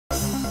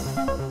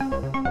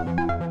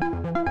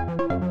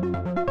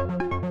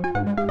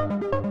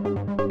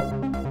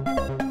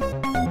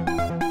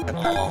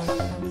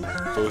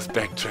was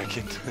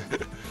backtracking.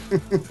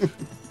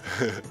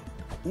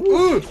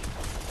 Ooh.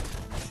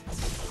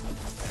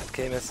 That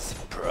came as a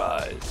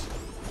surprise.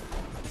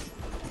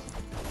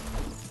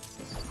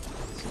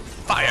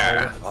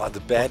 Fire! Oh, the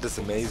bat is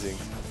amazing.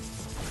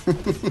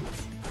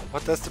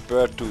 What does the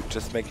bird do?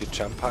 Just make you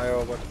jump higher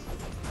or what?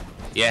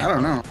 Yeah. I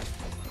don't know.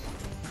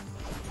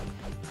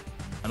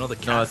 I know the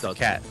cat. No, it's the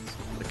cat.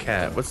 The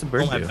cat. What's the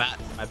bird Oh, do?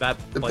 my bat.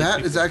 The bites bat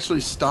people. is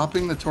actually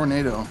stopping the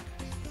tornado.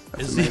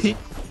 That's Is amazing.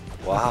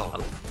 he? Wow.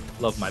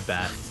 I love my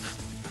bat.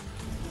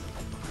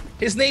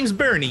 His name's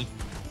Bernie.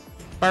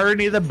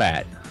 Bernie the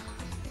bat.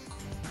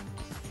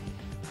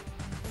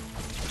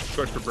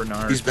 Short for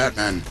Bernard. He's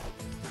Batman.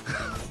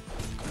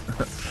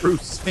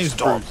 Bruce. His name's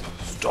Stomp,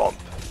 Bruce. stomp,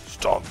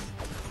 stomp.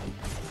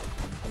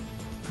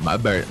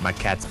 My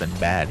cat's been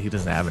bad. He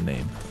doesn't have a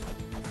name.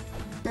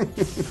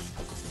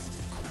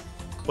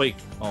 Wait.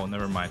 Oh,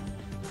 never mind.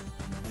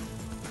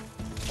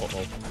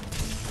 Uh-oh.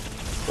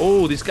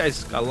 Oh, these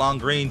guys got long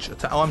range.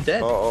 Oh, I'm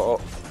dead. Oh.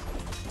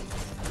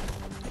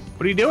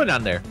 What are you doing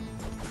down there?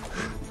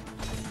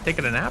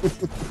 Taking a nap?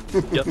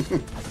 Yep.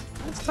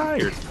 It's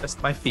tired. That's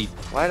my feet.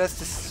 Why does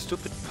this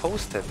stupid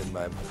post have in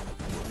my...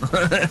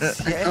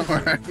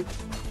 Alright.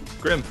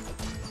 Grim.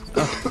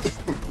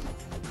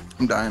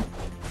 I'm dying.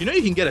 You know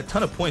you can get a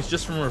ton of points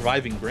just from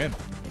reviving Grim.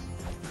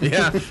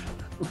 Yeah.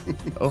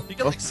 Oh, You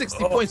get like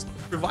 60 points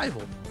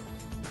revival.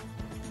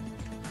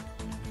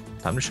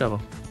 time to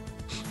shovel.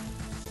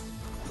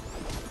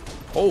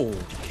 Oh,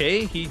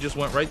 okay. He just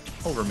went right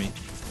over me.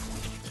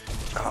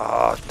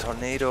 Oh,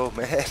 tornado,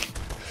 man.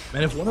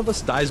 Man, if one of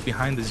us dies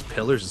behind these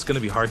pillars, it's gonna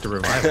be hard to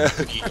revive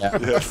him.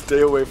 Yeah,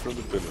 stay away from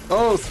the pillar.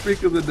 Oh,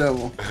 speak of the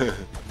devil. You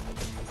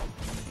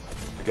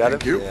got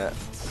Thank him? you. Yeah.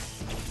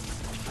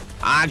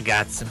 I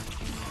got some.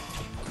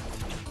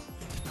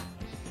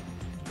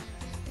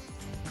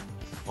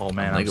 Oh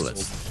man, I'm Legolas.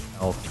 so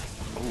health.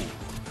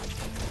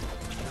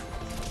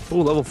 Oh,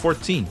 level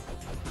 14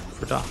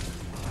 for Doc.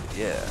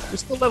 Yeah. You're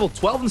still level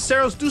 12 and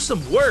Saros, do some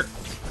work.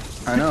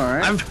 I know,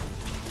 right?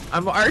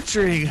 I'm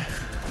archering.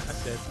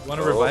 You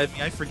want to Oh. revive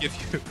me? I forgive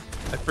you.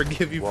 I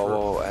forgive you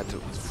Whoa, I had to...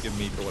 for forgive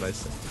me for what I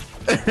said.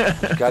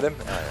 You got him?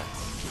 Ah, yeah.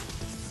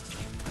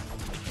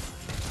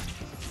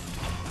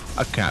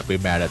 I can't be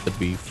mad at the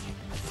beef.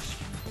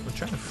 I'm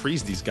trying to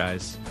freeze these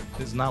guys.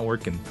 It's not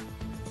working.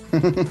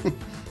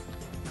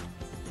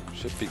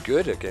 Should be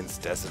good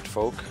against desert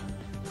folk.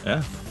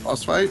 Yeah.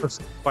 Boss fight. Let's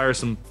fire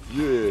some.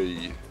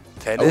 Yay.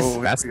 Tennis?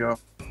 Oh, here we go.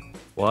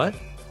 What?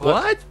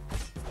 What?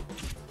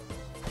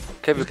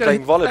 Okay, we're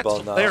playing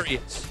volleyball now.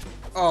 Hilarious.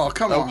 Oh,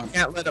 come Oh, on. you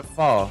can't let it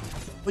fall.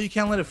 Oh, you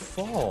can't let it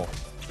fall.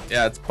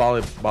 Yeah, it's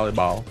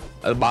volleyball.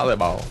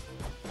 Volleyball.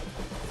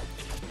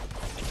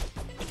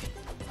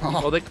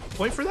 Oh, they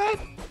point for that?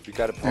 We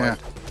got a point. Yeah.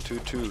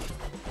 2-2.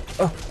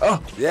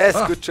 Oh, Yes,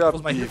 Ah, good job. that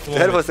was my Beef. hit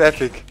That was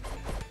epic.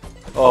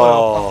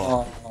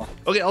 Oh. Oh,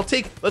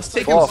 Okay, let's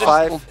take 4, him.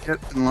 5, we'll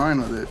get in line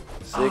with it.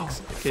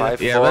 6, okay.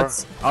 5, yeah.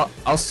 4.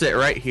 I'll sit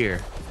right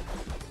here.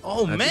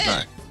 Oh That's man,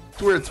 fine.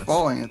 It's where it's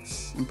falling.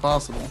 It's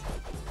impossible.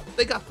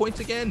 they got points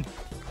again.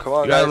 Come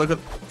on, You gotta guys. look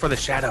for the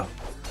shadow.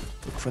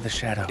 Look for the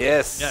shadow.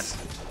 Yes. Yes.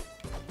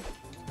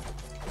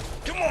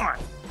 Come on.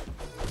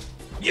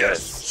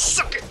 Yes.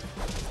 Suck it.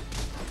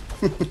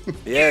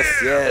 Yes,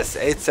 yes.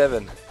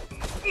 8-7.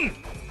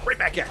 Right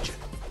back at you.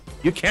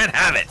 You can't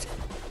have it.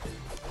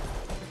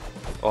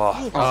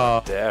 Oh,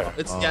 Oh. there.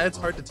 It's yeah, it's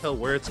hard to tell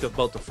where it's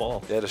about to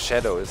fall. Yeah, the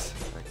shadow is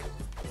like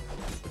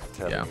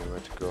telling Yeah. me where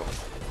to go.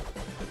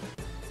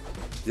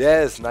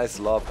 Yes, nice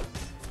lob.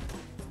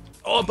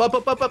 Oh,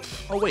 up.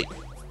 Oh wait.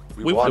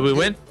 We Did we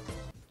win?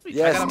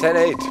 Yes, I got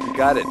 10-8. We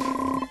got it.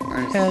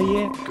 Nice. Hell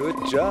yeah. Good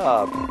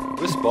job.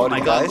 We're Oh spotting,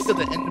 my god, guys. look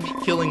at the enemy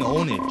killing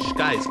ownage.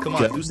 Guys, come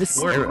on, Go do to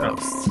some work.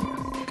 Saros.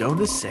 Go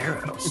to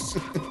Saros.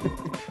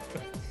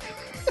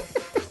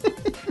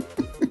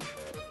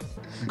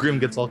 Grim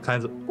gets all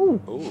kinds of.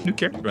 Ooh, Ooh, new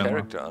character unlocked.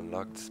 character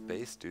unlocked.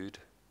 Space, dude.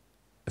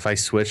 If I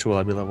switch, will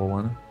I be level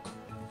 1?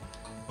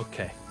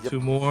 Okay, Yep. 2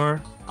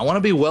 more. I want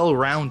to be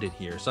well-rounded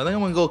here, so I think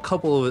I'm gonna go a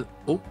couple of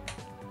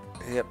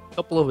Yep.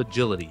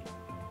 agility.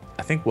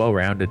 I think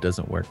well-rounded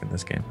doesn't work in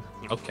this game.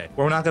 Okay,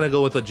 we're not gonna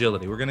go with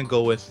agility. We're gonna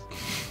go with.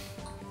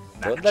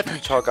 Don't let me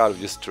talk out of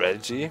your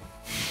strategy.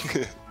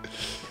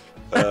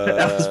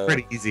 That was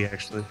pretty easy,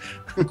 actually.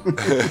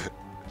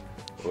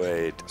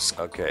 Wait.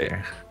 Okay.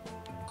 There.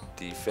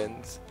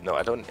 Defense. No,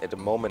 I don't. At the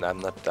moment, I'm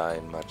not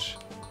dying much.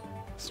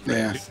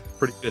 Yeah. Strength.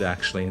 Pretty good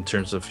actually in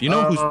terms of who's in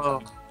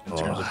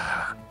terms of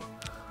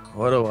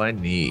What do I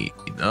need?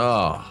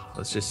 Oh,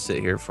 let's just sit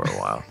here for a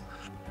while.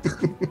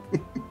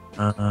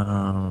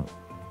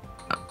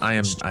 I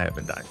have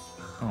been dying.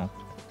 oh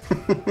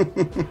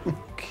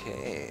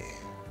Okay.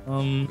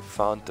 um We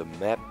found the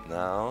map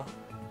now.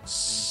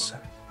 I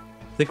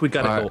think we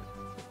gotta Alright.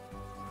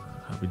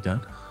 go Are we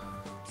done?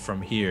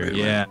 from here. Wait,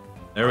 Yeah,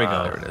 there we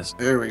go. There it is.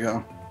 There we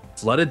go.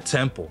 Flooded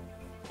temple.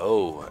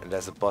 Oh, and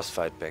there's a boss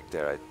fight back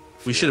there.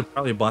 We should have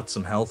probably bought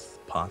some health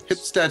pots. Hit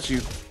the statue.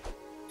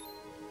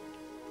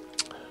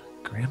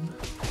 Grim?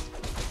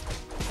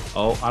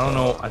 Oh, I don't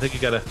know. I think you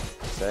gotta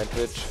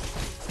Sandwich.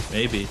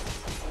 maybe.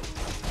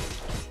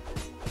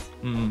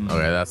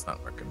 Okay, that's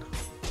not working.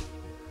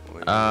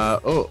 Wait.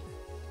 Oh,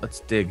 let's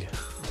dig.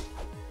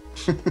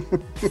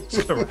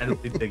 Just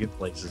randomly digging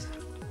places.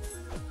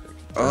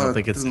 Oh, don't it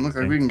think it's doesn't look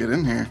like we can get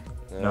in here.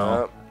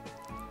 No.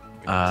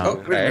 Oh, wait a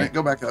Okay. minute.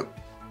 Go back up.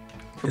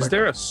 Go Is back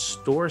there up. a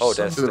store Oh,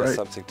 there's, to the there's right.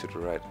 something to the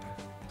right.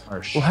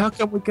 Harsh. Well, how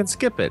come we can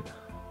skip it?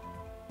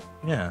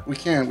 Yeah. We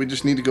can't. We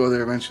just need to go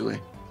there eventually.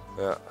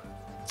 Yeah.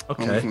 When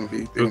we Okay. can be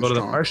big We'll and go to the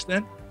strong. marsh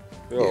then?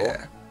 Yo,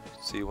 Yeah.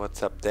 see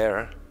what's up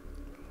there.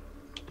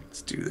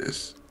 Let's do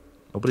this.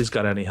 Nobody's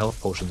got any health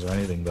potions or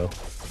anything though.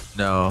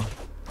 No.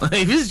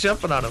 He's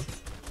jumping on him.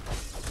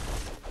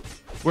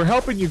 We're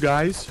helping you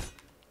guys.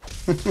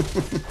 What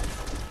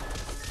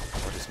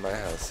is my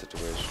health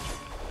situation?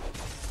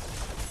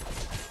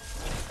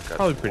 I got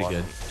Probably pretty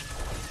good.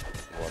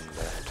 One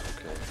left,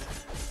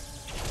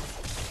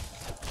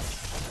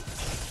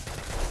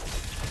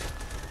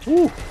 okay.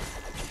 Woo.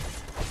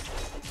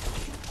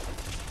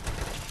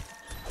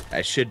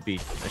 I should be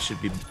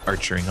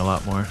archering a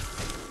lot more.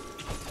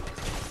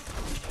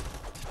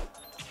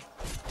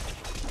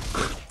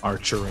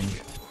 Archering.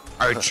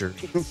 Archer.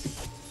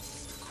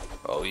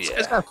 Oh yeah.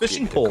 guy's got a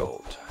fishing give me the pole.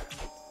 gold.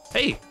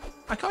 Hey,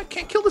 I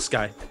can't kill this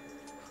guy.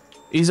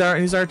 He's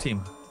our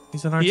team.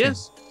 He's on our He team.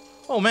 is?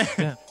 Oh man.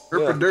 Yeah. Derp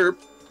Yeah. derp.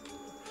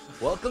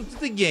 Welcome to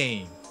the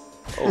game.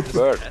 Oh,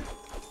 bird.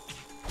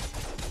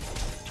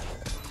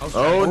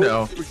 Oh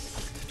no.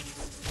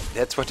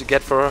 That's what you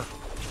get for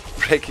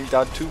breaking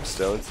down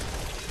tombstones.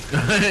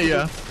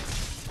 Yeah.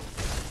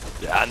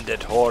 The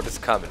undead horde is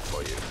coming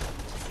for you.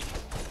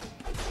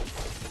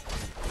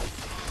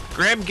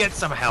 Grim, get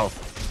some health.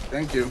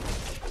 Thank you.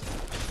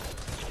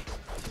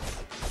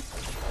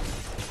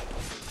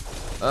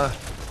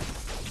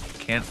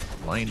 Can't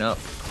line up.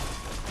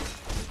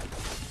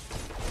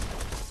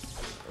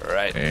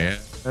 Right.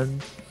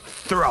 And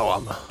throw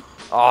him.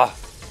 Oh.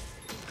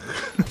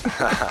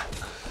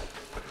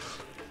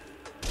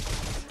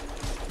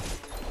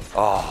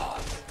 Oh.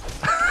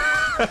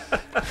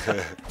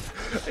 I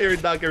hear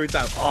it knock every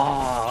time.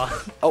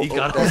 Aww. Oh, He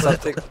got there's all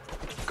something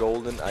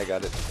golden. I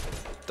got it.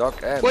 Dog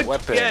and What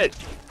weapon. you get?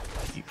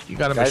 You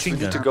got a Guys, we machine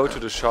need gun. to go to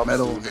the shop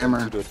Metal soon,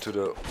 hammer. to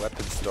the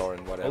weapon store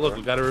and whatever. Oh look,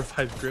 we gotta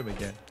revive Grim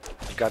again.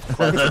 We got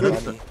quite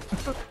some money.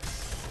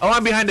 Oh,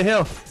 I'm behind a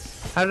hill.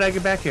 How did I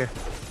get back here?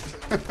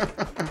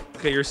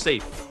 Okay, you're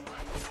safe.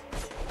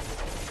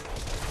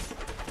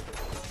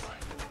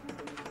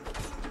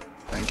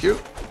 Thank you.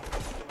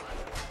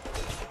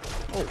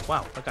 Oh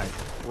wow, that guy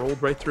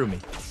rolled right through me.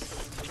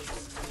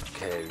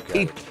 Okay, we got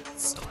Hey. it.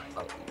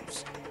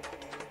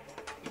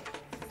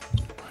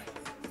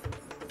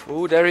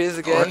 Ooh, there he is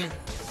again.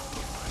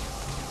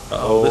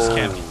 Uh-oh, this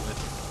can't be good.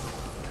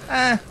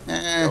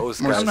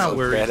 Those more guys I'm not look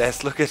worried.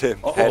 badass. Look at him.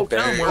 Oh, Headbang.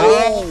 down, we're-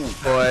 Oh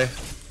boy.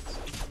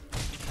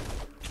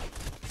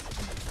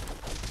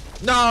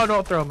 No,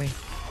 don't throw me.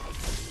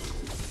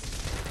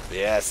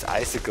 Yes,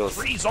 icicles.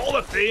 Freeze all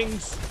the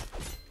things.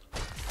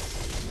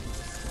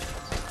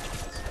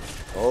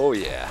 Oh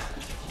yeah,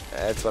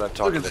 that's what I'm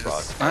talking at this.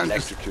 about. I'm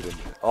just- Electrocuted.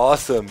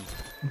 Awesome.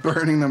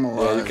 Burning them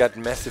alive. Yeah, you got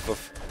massive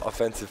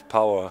offensive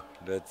power.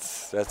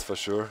 That's for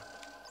sure.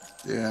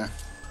 Yeah.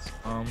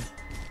 Um,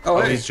 Oh,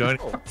 Oh, hey. he's joining.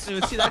 I didn't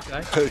even see that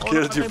guy.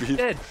 Killed you, am I Beef.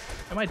 dead?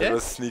 Am I That dead?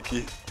 was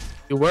sneaky.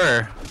 You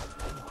were.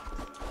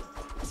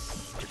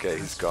 Okay,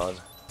 he's gone.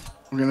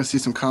 We're gonna see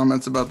some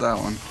comments about that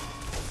one.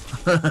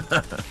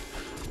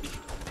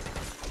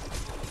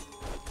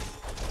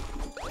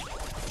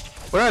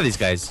 Where are these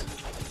guys?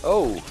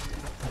 Oh,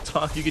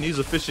 Talk. You can use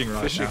a fishing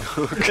rod fishing now.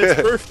 hook.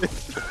 It's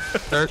perfect.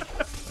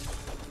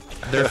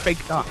 They're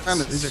fake dogs. Kind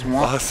of These are-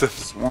 swamp. Awesome.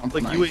 Swamp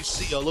Like knife.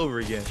 UHC all over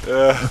again.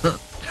 Yeah.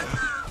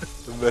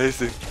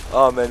 Amazing.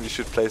 Oh man, we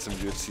should play some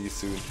UFC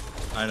soon.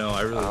 I know.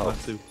 I really Ow.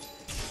 want to.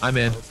 I'm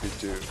in. We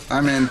do.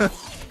 I'm in.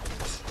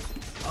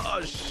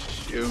 Oh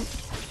shoot.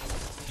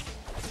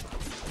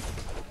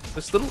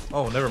 This little.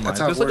 Oh, never mind. That's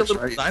how it There's like a works,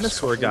 little right?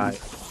 dinosaur guy.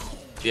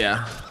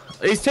 Yeah.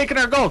 He's taking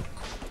our gold.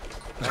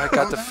 I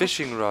got the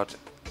fishing rod.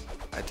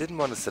 I didn't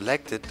want to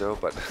select it though,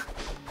 but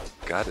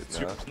got it It's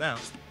now. yours now.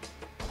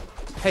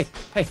 Hey,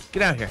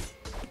 get out here.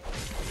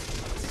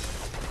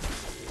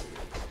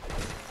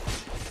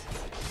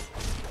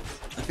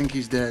 I think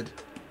he's dead.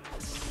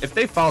 If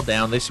they fall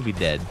down, they should be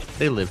dead.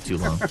 They live too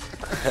long.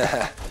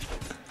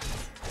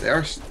 They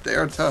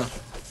are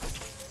tough.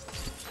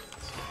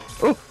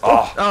 Oh,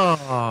 Oh,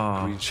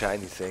 oh, green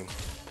shiny thing.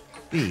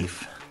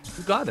 beef.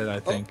 You got it, I Oh,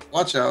 think.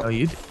 watch out. Oh,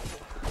 you? Did.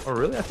 Oh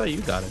really? I thought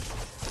you got it.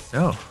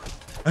 No.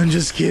 I'm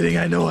just kidding.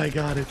 I know I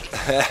got it.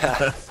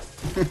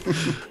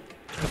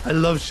 I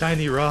love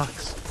shiny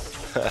rocks.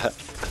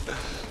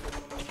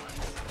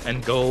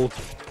 And gold.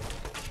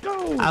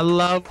 Gold. I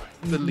love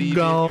Believe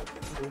gold.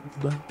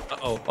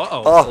 Uh-oh.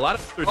 Uh-oh. Oh. A lot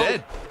of them are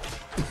dead.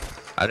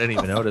 I didn't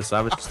even notice.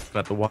 I was just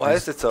about to walk. Why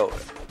is it so?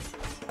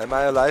 Am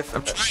I alive?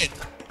 I'm trying.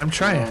 I'm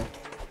trying.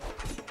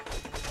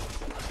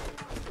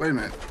 Wait a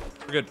minute.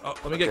 We're good. Oh,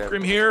 let me get Okay.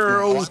 Grim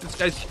here. Oh, this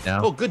guy's...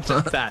 No. Oh, good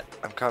jump bat.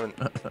 I'm coming.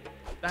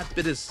 That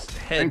bit his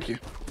head. Thank you.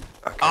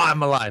 Okay. Oh,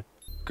 I'm alive.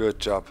 Good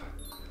job.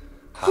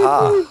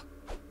 Haha.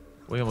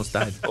 We almost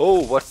died.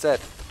 Oh, what's that?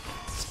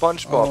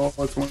 SpongeBob.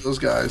 Oh, it's one of those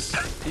guys.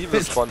 Evil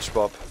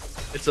SpongeBob.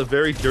 It's a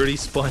very dirty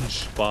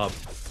sponge, Bob.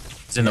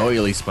 It's an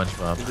oily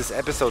SpongeBob. In this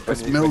episode, when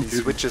It's he mildew.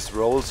 switches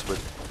roles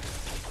with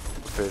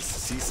his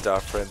sea star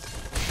friend.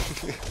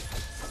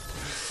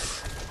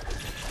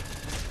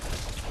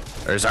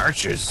 There's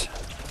archers.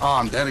 Oh,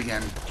 I'm dead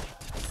again.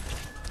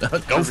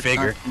 Go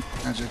figure.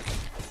 Magic.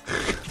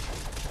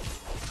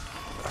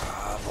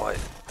 Ah, boy,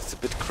 it's a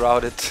bit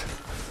crowded.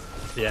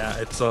 Yeah,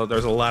 it's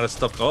there's a lot of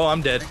stuff. Oh,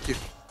 I'm dead. Thank you.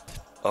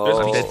 There's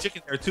a Oh, dead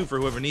chicken there too for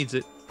whoever needs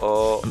it.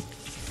 oh,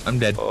 I'm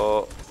dead.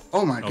 oh,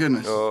 Oh my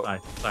goodness. oh. Bye,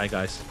 bye,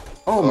 guys.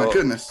 Oh my Oh.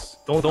 goodness.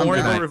 Don't I'm worry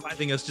dead. about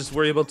reviving us. Just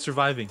worry about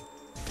surviving.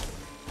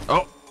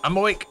 Oh, I'm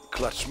awake.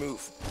 Clutch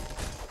move.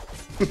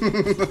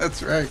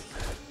 That's right.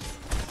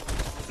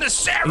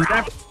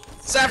 Sarah!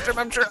 After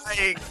I'm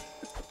trying.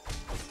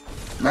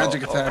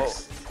 Magic Oh,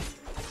 attacks.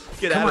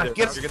 Get Come out on, of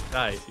there. get- You're gonna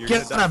die. You're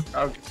Get gonna him.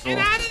 Crowd control.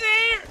 of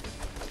there!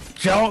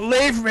 Don't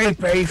leave me,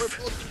 beef.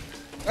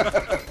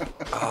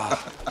 die.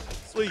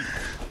 Sweet.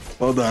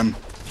 Well done.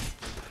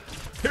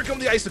 Here come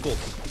the icicles.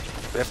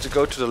 We have to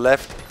go to the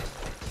left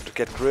to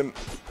get Grim.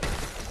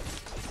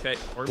 Okay,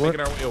 we're What?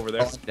 making our way over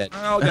there. Oh, I'm dead.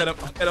 I'll get him.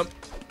 I'll get him.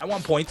 I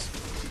want points.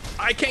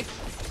 I can't.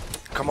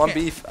 Come on,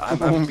 Beef.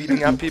 I'm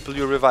beating up people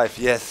you revive.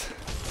 Yes.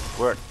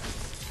 Work.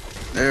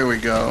 There we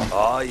go.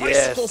 Oh,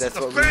 yes. Icicles That's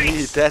in the what we face.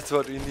 need. That's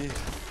what we need.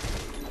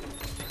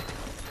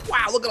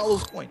 Wow, look at all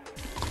those coins.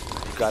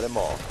 You got them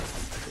all.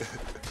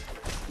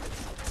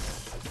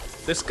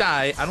 This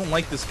guy, I don't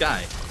like this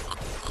guy.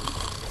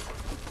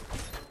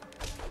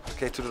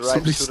 Okay, to the right.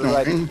 Somebody's To the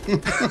right. snoring.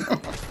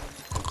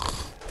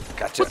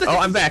 Gotcha. Oh,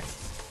 I'm back.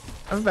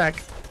 I'm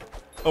back.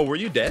 Oh, were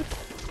you dead?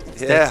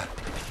 Yeah.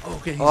 Oh,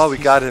 okay. Oh, we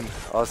got him.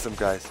 Awesome,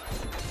 guys.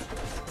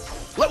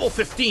 level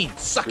 15.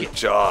 Suck Good it.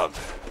 job.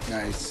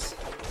 Nice.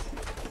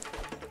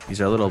 These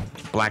are little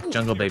black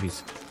jungle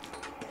babies.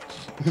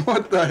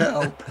 What the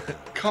hell?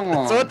 Come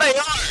on. That's what they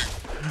are.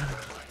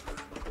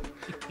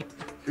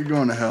 You're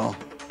going to hell.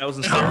 That was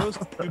in Sarah's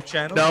YouTube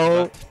channel.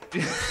 No.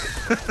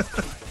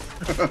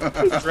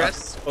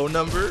 Address, phone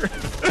number.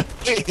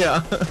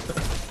 Yeah.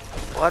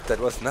 What? That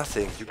was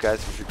nothing. You guys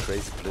with your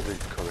crazy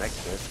political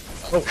correctness.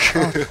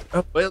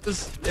 Well,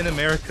 this in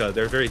America,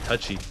 they're very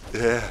touchy.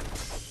 Yeah.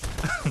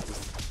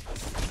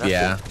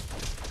 Yeah.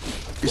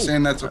 You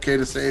saying that's okay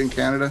to say in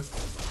Canada?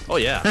 Oh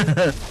yeah.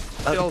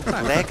 all the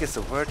time. Black is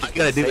a word you All you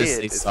gotta can do is say say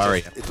it. It's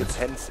sorry just- it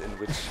depends in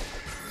which,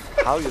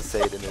 how you say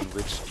it and in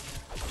which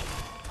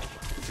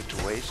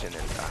situation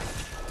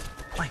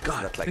and My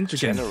God, not like things are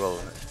getting- general.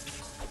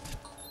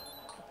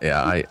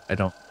 Yeah, I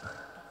don't.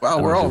 Wow,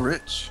 I we're don't all do-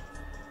 rich.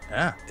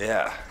 Yeah.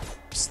 Yeah.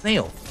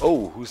 Snail.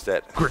 Oh, who's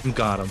that? Grim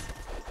got him.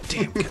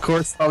 Damn. Of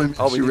course, probably makes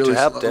Oh, we you need really to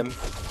help slow. them.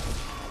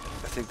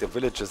 I think the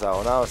villagers are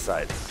on our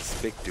side.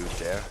 This big dude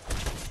there.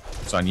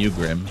 It's on you,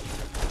 Grim.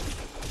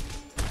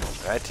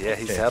 Right? Yeah,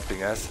 he's Okay.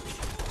 helping us.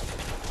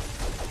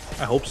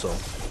 I hope so.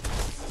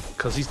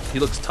 Cause he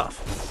looks tough.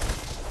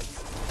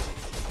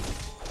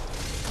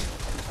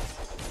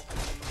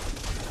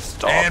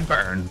 Stomp. And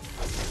burn.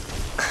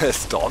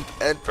 Stomp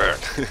and burn.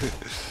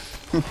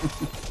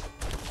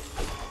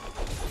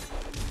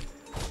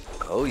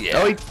 Oh yeah.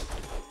 Oh,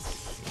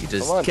 he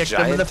just Come on, kicked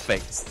him in the giant.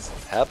 face.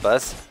 Help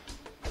us.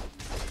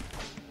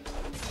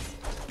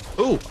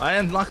 Ooh, I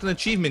unlocked an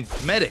achievement.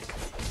 Medic.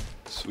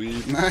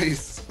 Sweet.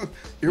 Nice.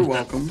 You're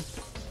welcome.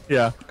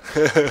 Yeah.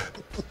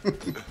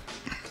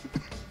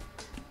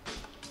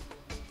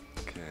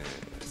 Okay.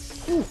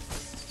 Uh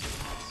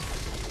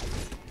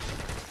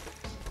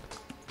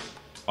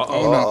Oh,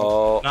 oh. no.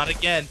 Oh. Not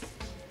again.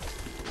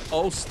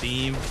 Oh,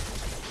 Steam.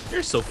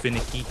 You're so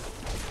finicky.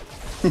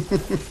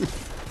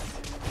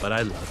 But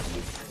I love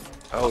you.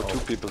 Oh, two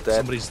people dead.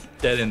 Somebody's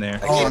dead in there.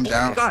 Oh, I'm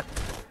down. God.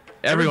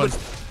 Everyone's.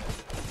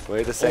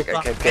 Wait a sec, I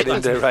Hold can't on. get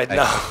in there right Hey.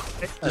 now.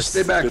 Just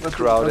stay back. bit Let the-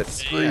 crowded. let the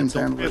Yeah, civilians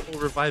don't handle worry it.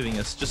 about reviving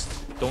us. Just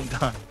don't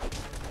die.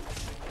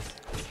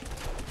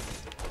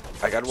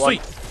 I got one.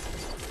 Sweet.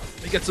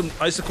 Let me get some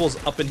icicles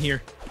up in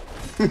here.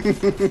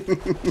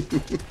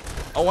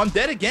 Oh, I'm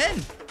dead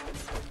again.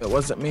 It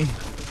wasn't me.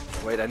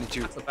 Wait, I need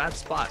to It's a bad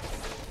spot.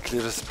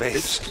 clear the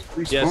space.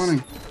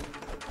 Respawning.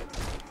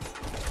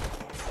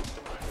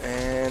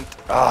 And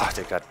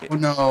they got me. Oh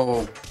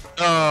no.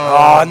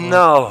 Oh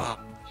no!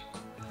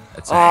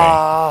 That's a hang.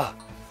 Ah,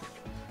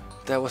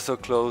 that was so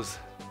close.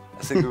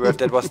 I think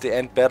that was the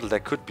end battle.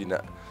 That could be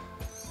now.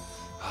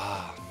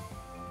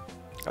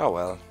 Oh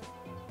well.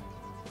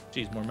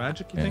 Jeez, more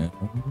magic, you think?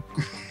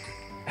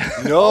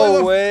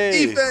 No way!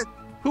 Ethan!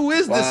 Who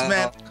is this Wow.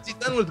 man? What's he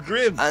done with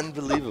Grim?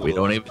 Unbelievable. We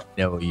don't even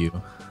know you.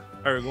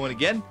 Are we going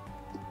again?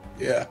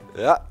 Yeah.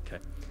 Yeah. Okay.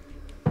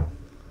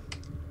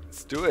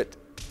 Let's do it.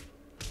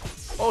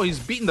 Oh, he's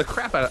beating the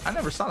crap out of I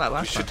never saw that We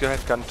last should time.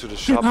 have gone to the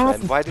shop, man.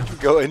 Why did we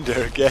go in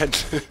there again?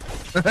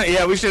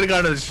 Yeah, we should have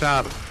gone to the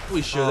shop.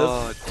 We should have.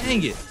 Oh,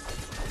 Dang it.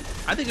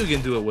 I think we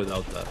can do it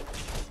without that.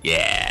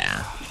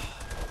 Yeah.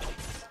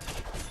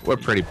 We're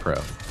pretty pro.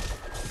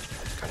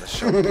 Gonna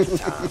show big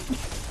time.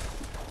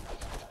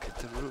 Get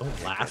the roof.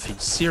 Don't laugh.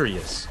 He's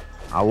serious.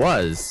 I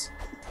was.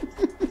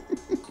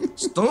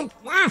 Stop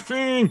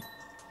laughing.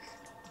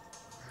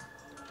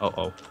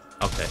 Oh.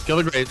 Okay. Kill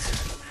the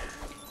grades.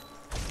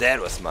 That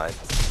was mine.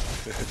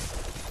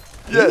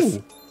 Yes.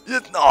 Ooh.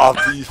 Yes. Oh,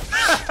 beef.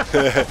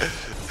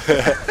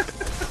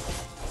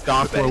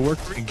 Doc, we're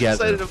working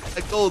together. Excited about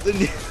that goal,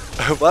 didn't you?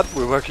 What?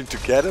 We're working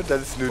together? That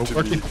is new We're to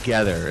working me.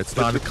 together. It's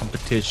not a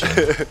competition.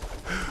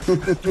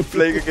 We're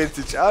playing against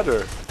each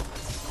other,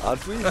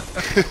 aren't we?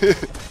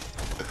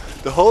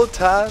 The whole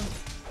time.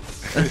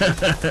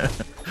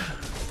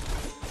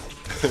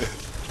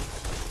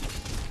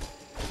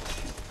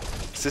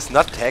 Is this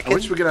not I tagging?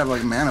 wish we could have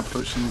like mana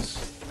potions.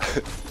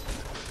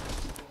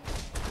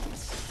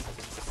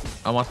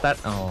 I want that.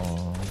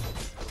 Oh.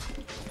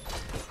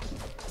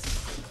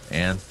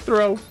 And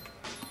throw.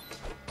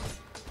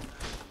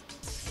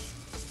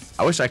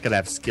 I wish I could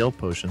have skill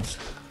potions.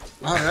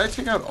 Wow, did I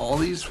take out all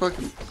these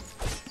fucking...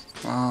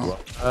 Wow.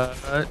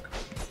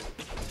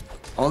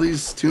 All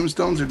these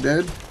tombstones are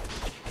dead?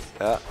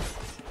 Yeah.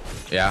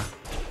 Yeah.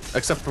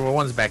 Except for the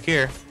ones back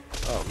here.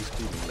 Oh, who's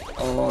beating me?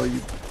 Oh, you...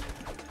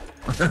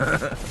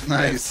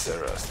 Nice.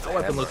 That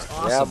weapon looks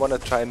awesome. Yeah, I want to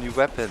try a new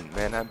weapon,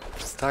 man. I'm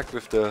stuck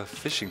with the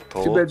fishing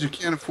pole. Too bad you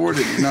can't afford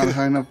it. You're not a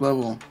high enough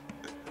level.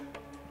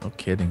 No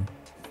kidding.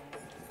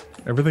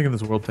 Everything in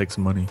this world takes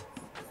money.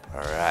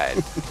 Alright.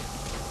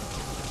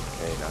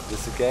 Okay, now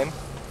this again.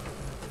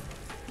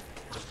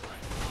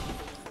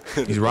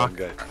 He's The wrong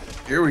rocking. guy.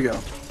 Here we go.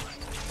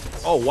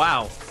 Oh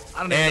wow.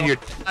 I don't And even you're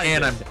know.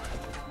 and I'm dead.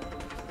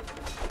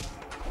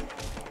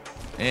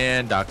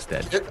 And Doc's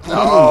dead.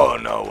 Oh,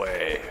 no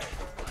way.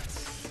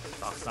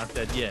 Doc's not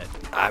dead yet.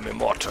 I'm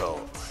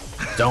immortal.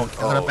 Don't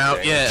count him out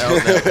dang yet. it.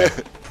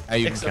 Oh, no. How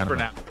you can Except count for him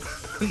now.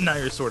 out? Now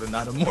you're sort of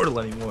not immortal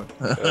anymore.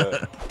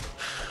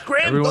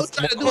 Graham, Everyone's don't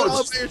try to do it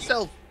all by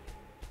yourself.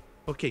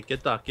 Okay,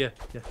 get Doc. Yeah.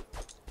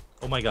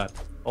 Oh my god.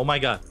 Oh my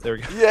god. There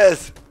we go.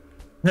 Yes.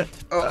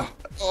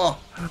 Oh.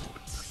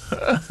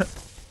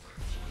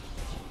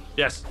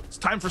 Yes. It's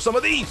time for some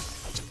of these.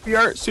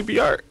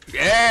 CPR.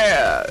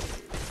 Yeah.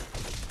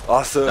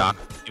 Awesome. Doc,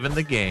 even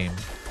the game.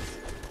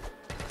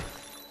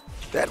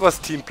 That was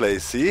team play,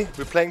 see?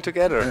 We're playing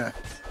together. Yeah.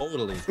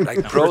 Totally. Like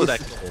Now, pros. where's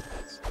that goal?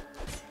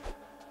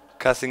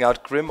 Cussing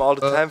out Grim all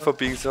the time for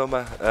being so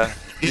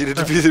needed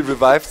to be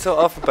revived so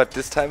often, but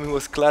this time he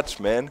was clutch,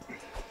 man.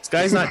 This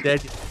guy's not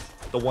dead yet.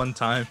 The one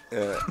time.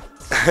 Yeah.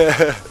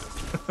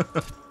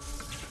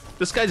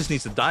 This guy just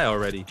needs to die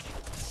already.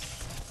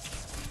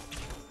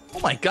 Oh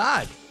my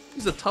god.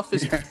 He's the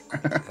toughest.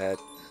 That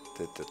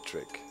did the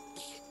trick.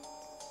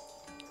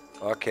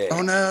 Okay.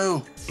 Oh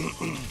no.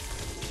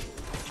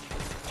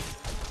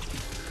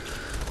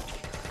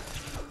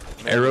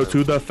 Arrow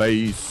to the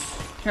face.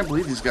 Can't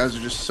believe these guys are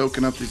just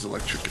soaking up these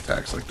electric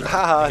attacks like that.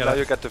 Haha, gotta- now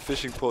you got the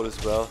fishing pole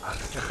as well.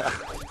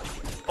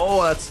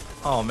 Oh, that's.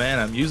 Oh man,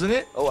 I'm using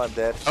it. Oh, I'm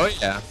dead. Oh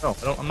yeah. No,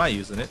 I'm not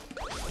using it.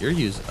 You're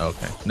using.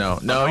 Okay. No.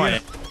 Oh, You're, I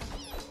am.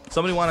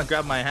 Somebody want to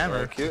grab my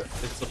hammer? Thank you.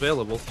 It's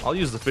available. I'll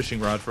use the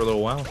fishing rod for a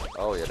little while.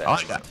 Oh, yeah, oh,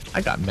 that's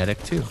I got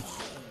medic too.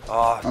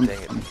 Oh, I'm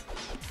dang it. done.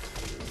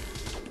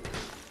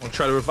 Want to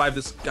try to revive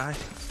this guy?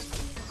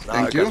 Now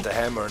Thank I you. got the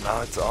hammer,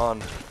 now it's on.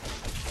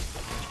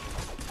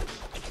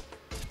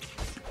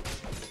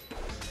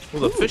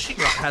 Well, the fishing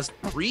rod has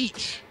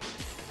reach.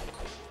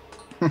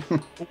 Oh,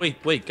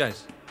 wait,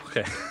 guys.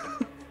 Okay.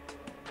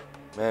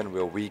 Man,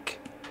 we're weak.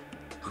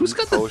 Who's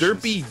got the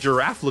Potions. derpy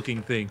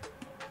giraffe-looking thing?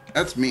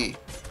 That's me.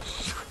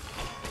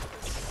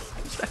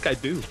 What's that guy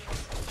do?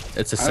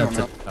 It's a I don't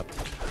sensitive cup.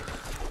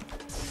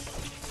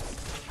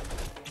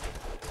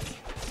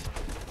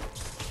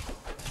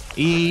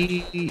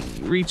 He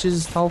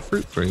reaches tall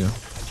fruit for you.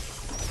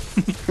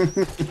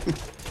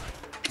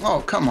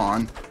 Oh, come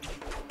on.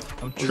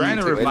 I'm trying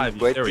to Wait, revive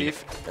you. Wait, There we go.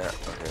 beef. Yeah,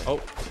 okay. Oh,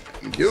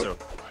 Thank you. so,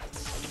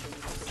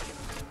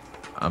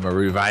 I'm a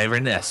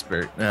reviving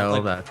expert. No,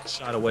 like, that.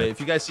 shot away. If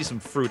you guys see some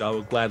fruit, I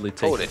will gladly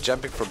take Oh, they're it.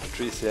 jumping from the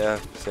trees, yeah,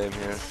 same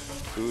here.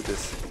 Food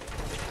is...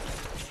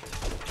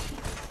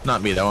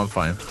 Not me though. I'm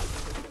fine.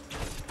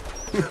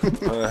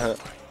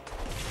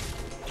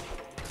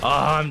 Oh,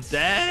 I'm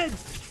dead.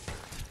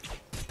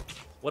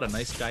 What a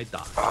nice guy,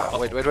 Doc. Oh,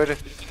 wait.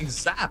 Getting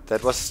zapped.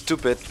 That was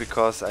stupid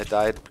because I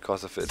died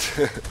because of it.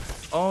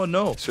 Oh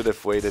no. Should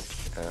have waited.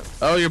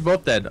 Oh, you're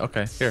both dead.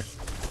 Okay, here.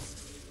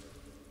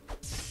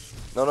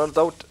 No,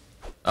 don't.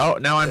 Oh,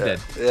 now I'm dead.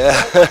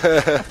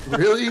 Yeah.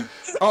 Really?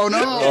 Oh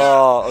no.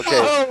 Oh, okay.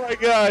 Oh my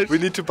gosh. We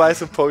need to buy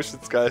some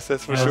potions, guys,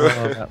 that's for sure.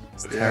 that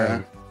was Yeah.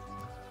 terrible.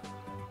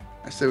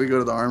 I say we go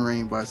to the armory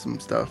and buy some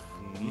stuff.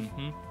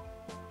 Mm-hmm.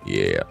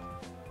 Yeah.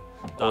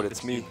 Oh,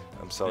 that's me.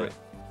 I'm sorry.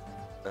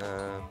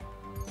 Yeah,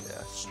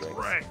 strength.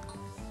 Right.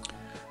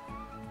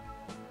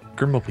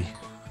 Grimbleby.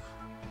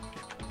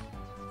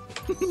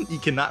 You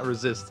cannot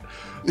resist.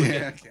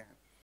 Yeah. I can.